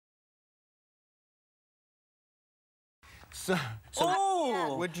So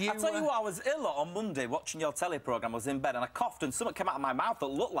would you... I tell you what, I was ill on Monday watching your telly programme. I was in bed and I coughed and something came out of my mouth that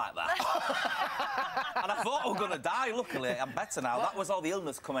looked like that. And I thought I was going to die. Luckily, I'm better now. That was all the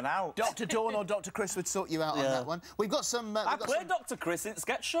illness coming out. Dr. Dawn or Dr. Chris would sort you out on that one. We've got some... I played Dr. Chris in the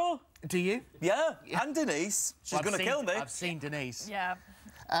sketch show. Do you? Yeah, and Denise. She's going to kill me. I've seen Denise. Yeah.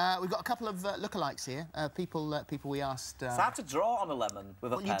 We've got a couple of lookalikes here. People we asked... It's hard to draw on a lemon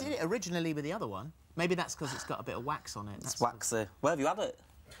with a pen. Well, you did it originally with the other one. Maybe that's because it's got a bit of wax on it. It's waxy. Where have you had it?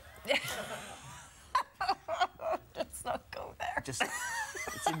 Let's not go there. Just,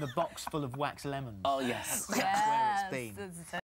 it's in the box full of wax lemons. Oh, yes. That's where it's been.